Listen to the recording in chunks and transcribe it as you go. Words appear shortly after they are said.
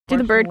Do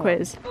the bird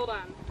quiz. Hold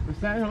on. The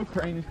Sandhill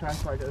Crane is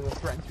classified as a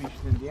threatened species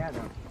in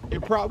Indiana.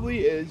 It probably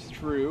is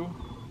true.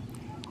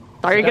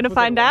 Are you gonna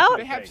find out?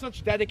 They have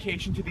such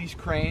dedication to these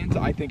cranes,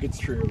 I think it's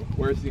true.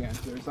 Where's the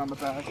answer? It's on the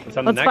back.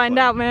 Let's find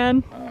out,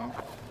 man. Oh.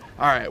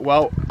 Alright,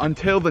 well,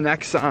 until the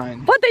next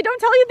sign. What, they don't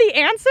tell you the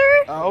answer?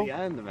 Oh. The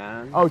end,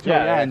 man. Oh, till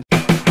the end.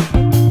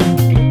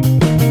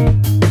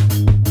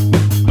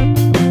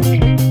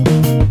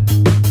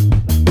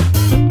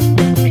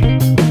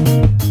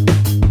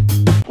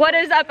 What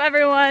is up,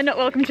 everyone?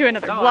 Welcome to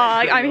another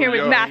vlog. I'm here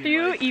with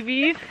Matthew,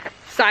 Evie,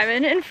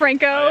 Simon, and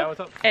Franco. Yeah, what's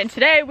up? And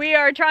today we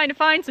are trying to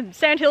find some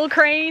Sandhill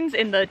Cranes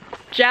in the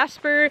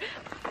Jasper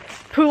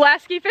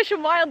Pulaski Fish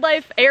and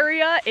Wildlife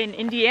area in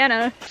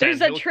Indiana.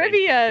 There's a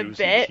trivia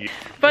bit,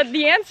 but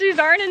the answers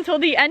aren't until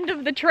the end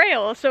of the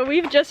trail, so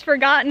we've just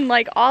forgotten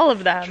like all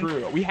of them.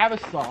 True. We have a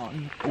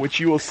song, which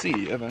you will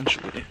see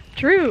eventually.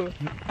 True.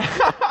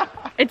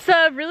 It's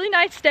a really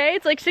nice day.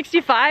 It's like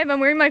 65. I'm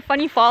wearing my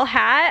funny fall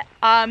hat.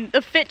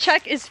 The fit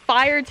check is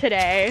fire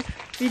today.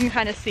 You can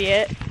kind of see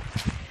it.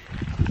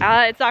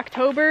 It's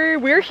October.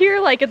 We're here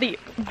like at the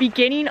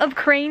beginning of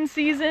crane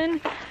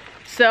season.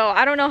 So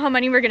I don't know how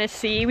many we're gonna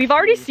see. We've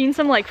already seen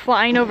some like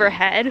flying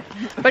overhead,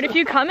 but if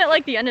you come at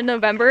like the end of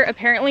November,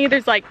 apparently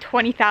there's like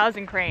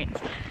 20,000 cranes.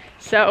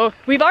 So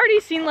we've already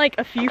seen like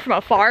a few from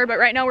afar, but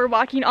right now we're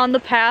walking on the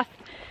path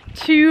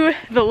to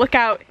the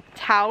lookout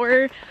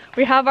tower.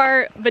 We have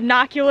our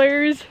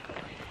binoculars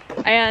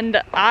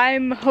and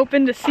I'm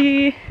hoping to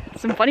see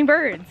some funny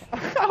birds.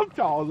 How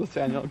tall is a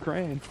Sandhill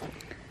crane?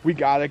 We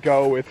gotta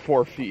go with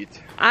 4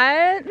 feet.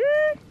 I'm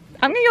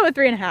gonna go with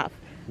 3.5.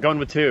 Going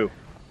with 2.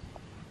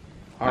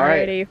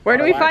 Alrighty, where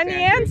do we find the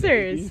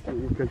answers?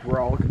 Because we're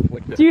all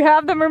conflicted. Do you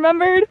have them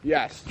remembered?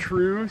 Yes,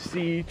 true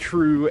C,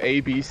 true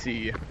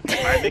ABC.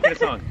 Alright, make it a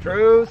song.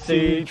 True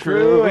C,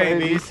 true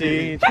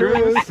ABC.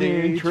 True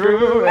C,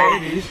 true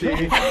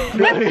ABC.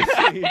 True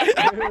C,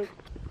 true.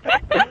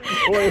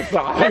 What a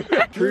song.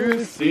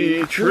 True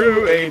C,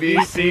 true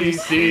ABC,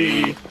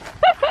 C.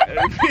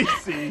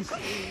 ABC.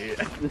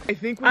 I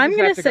think I'm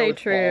gonna have to say go with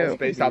true. false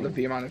based out of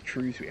the amount of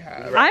trues we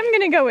have. I'm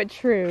gonna go with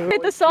true.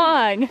 Hit the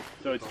song.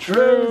 So it's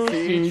true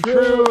C,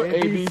 true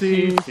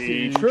ABC,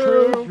 C,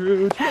 true,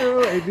 true,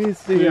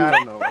 ABC. I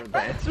don't know what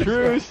that's.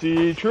 True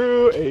C,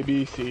 true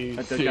ABC,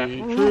 That's C,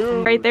 okay.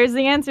 true. Right, there's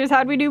the answers.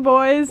 How'd we do,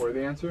 boys? What are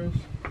the answers?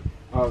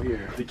 Oh,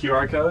 here. The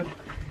QR code?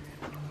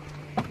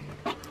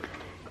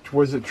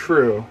 Was it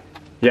true?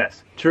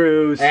 Yes.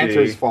 True C.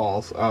 Answer's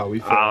false. Oh, we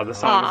failed. Oh, the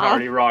song is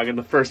already wrong in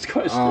the first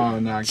question. Oh,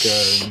 not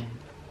good.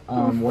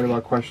 What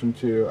about question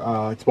 2?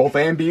 It's both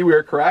A and B. We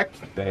were correct.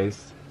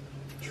 Base.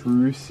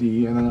 True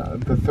C, and then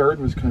the third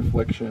was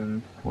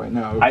confliction. Wait,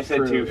 no. I said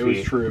true. 2 It was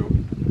feet. true.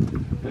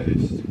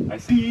 Based. I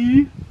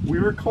see. C. We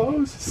were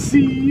close.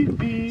 C,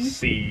 B.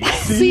 C.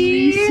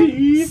 C.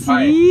 C.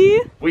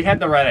 See? We had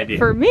the right idea.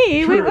 For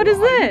me? Wait, what is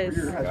True. this?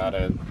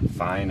 Gotta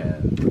find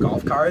it.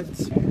 Golf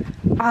cards?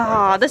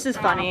 Ah, this is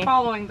funny. I'm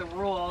following the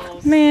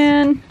rules.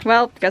 Man.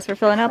 Well, guess we're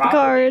filling out the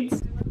Property.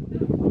 cards.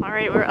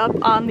 Alright, we're up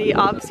on the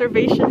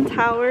observation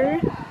tower.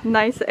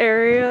 Nice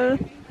area.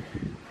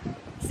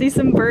 See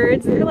some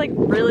birds. They're like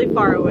really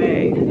far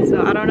away.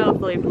 So I don't know if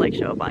they'll even like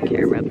show up on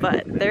camera,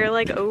 but they're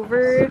like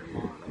over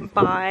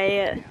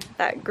by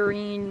that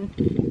green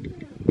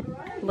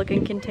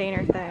looking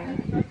container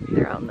thing.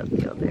 They're out in the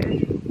field there.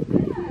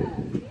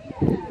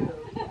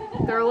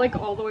 They're like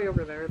all the way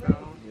over there though.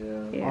 Oh,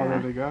 there Yeah.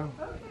 they go.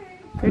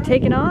 They're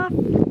taking off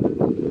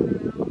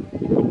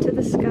into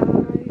the sky.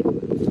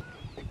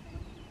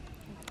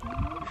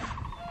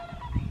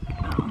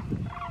 Oh.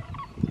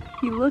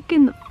 You look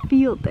in the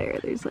field there,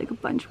 there's like a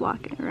bunch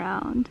walking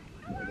around.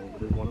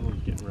 One of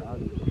them's getting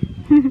rowdy.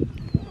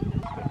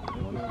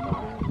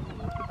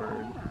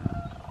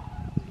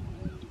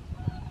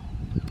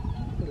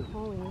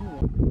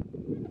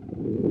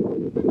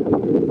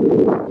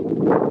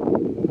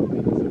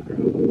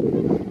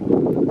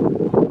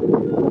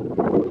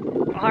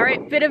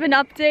 Alright, bit of an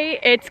update.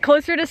 It's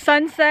closer to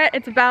sunset.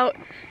 It's about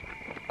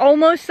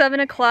almost 7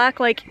 o'clock,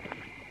 like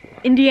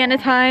Indiana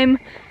time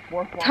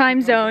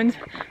zones.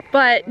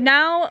 But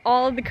now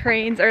all of the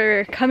cranes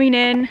are coming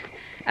in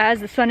as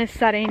the sun is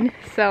setting.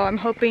 So I'm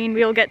hoping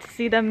we'll get to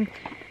see them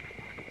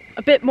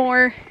a bit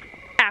more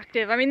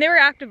active. I mean, they were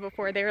active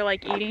before. They were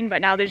like eating,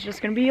 but now there's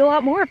just gonna be a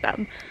lot more of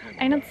them.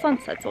 And it's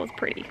sunset, so it's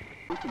pretty.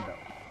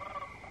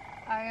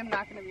 I am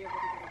not gonna be able to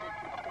get a good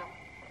picture.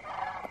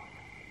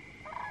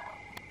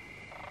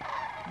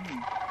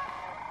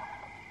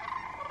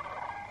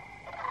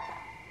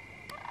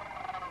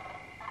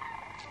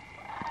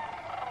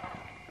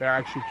 They're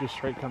actually just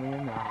straight coming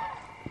in now.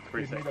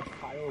 Pretty They sick. made a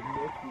pile of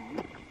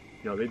Mickey.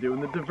 Yo, they're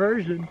doing the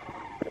diversion.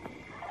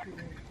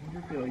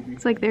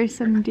 Looks like there's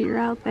some deer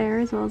out there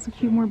as well as a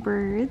few more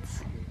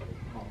birds.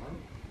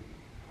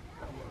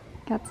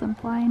 Got some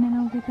flying in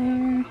over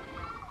there.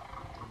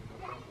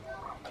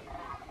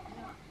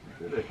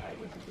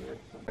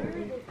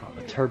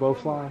 A turbo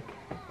flock.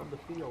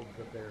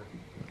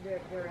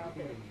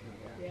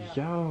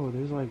 Yo,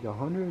 there's like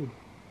 100.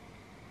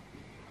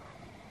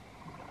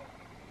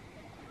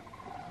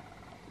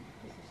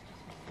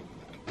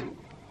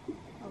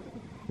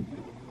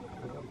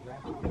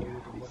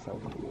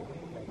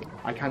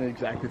 I counted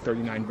exactly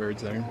 39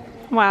 birds there.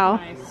 Wow.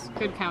 Nice.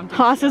 Good counting.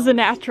 Haas is a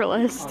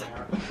naturalist.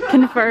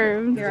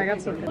 Confirmed. Here, I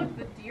got some. Look,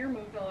 the deer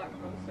moved a lot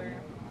closer.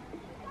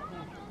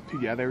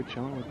 Dude, yeah, they were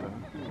chilling with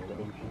them.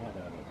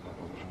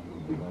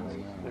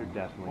 They're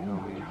definitely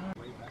homies.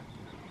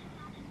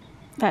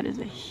 That is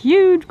a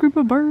huge group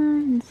of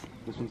birds.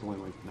 This one's only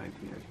like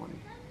 19 or 20.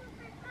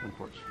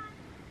 Unfortunately.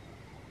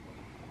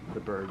 The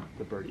bird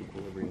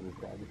equilibrium is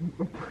bad.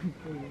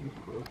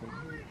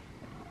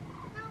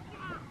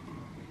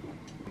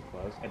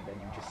 Close, and then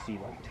you just see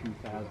like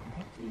 2,000.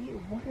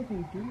 What are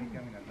they doing?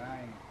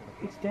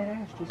 It's dead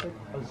ass, just like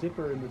a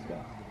zipper in the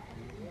sky.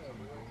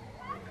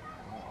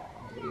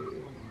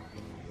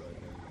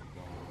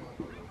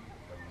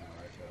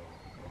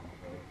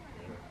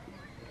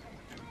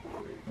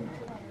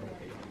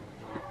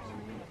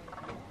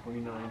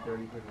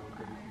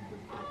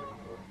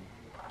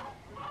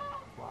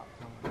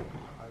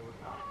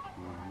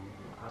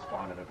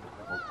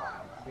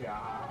 Yeah,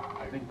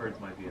 I think birds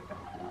might be a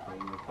factory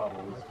thing. The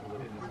bubbles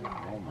in the sky.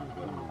 Oh my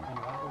goodness.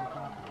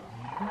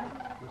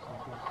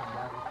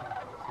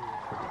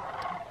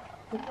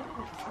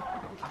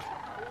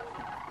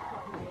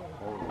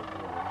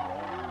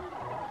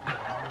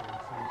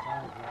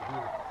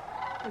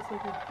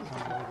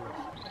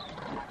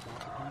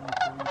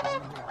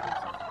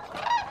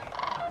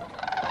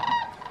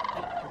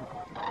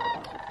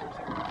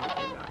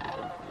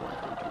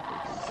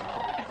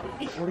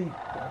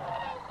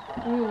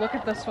 Ooh, look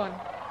at this one.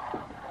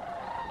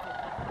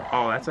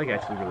 Oh, that's like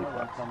actually really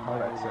close. Oh,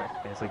 that's sick.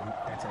 It's like,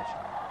 that's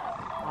actually.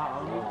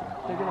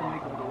 They're gonna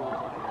make it a little.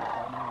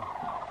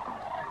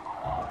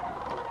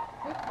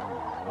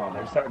 Oh,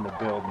 they're starting to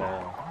build now.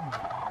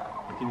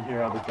 You can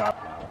hear how the top.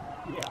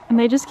 And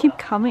they just keep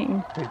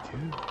coming. They do.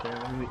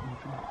 They're really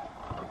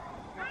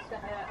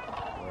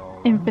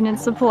Infinite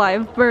supply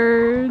of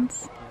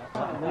birds.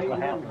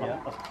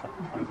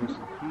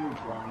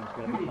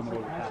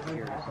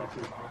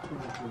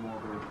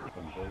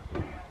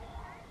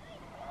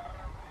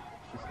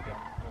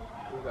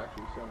 There's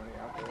actually so many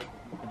out there.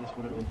 This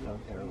would have been so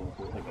terrible if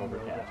it was like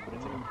overcast, but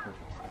it's like a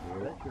perfect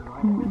summer.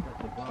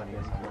 It's funny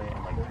as summer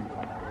and like 3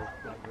 hours.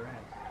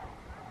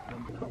 And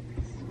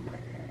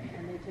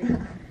they take it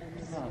and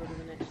then go to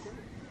the next one.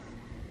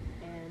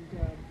 And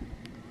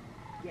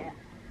yeah,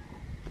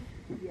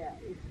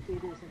 it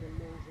is an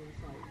amazing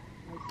sight.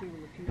 I've seen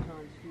them a few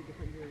times, a few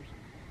different years.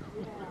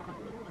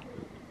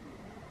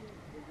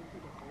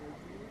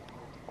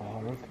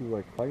 Oh, those two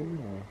like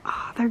fighting?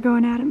 Oh, they're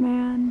going at it,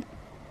 man.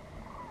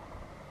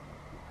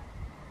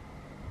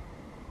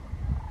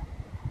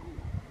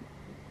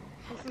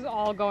 This is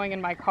all going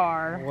in my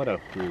car. What a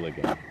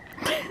hooligan.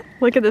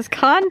 Look at this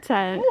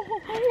content.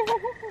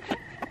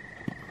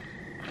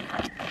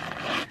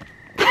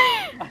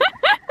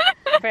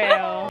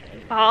 Fail.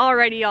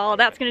 Alrighty, y'all,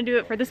 that's gonna do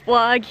it for this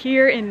vlog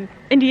here in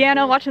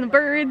Indiana watching the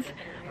birds.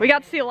 We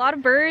got to see a lot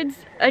of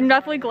birds. I'm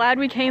definitely glad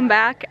we came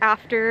back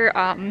after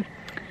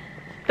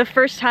the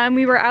first time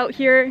we were out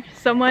here.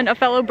 A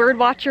fellow bird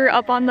watcher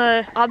up on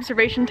the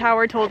observation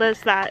tower told us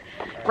that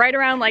right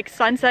around like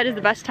sunset is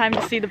the best time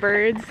to see the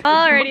birds.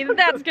 Alrighty,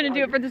 that's gonna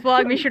do it for this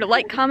vlog. Make sure to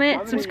like,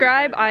 comment,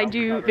 subscribe. I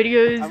do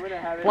videos,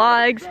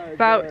 vlogs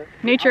about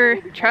nature,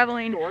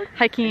 traveling,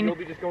 hiking,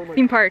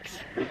 theme parks,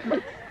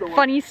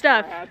 funny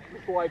stuff.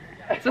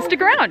 So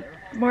stick around,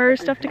 more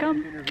stuff to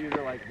come.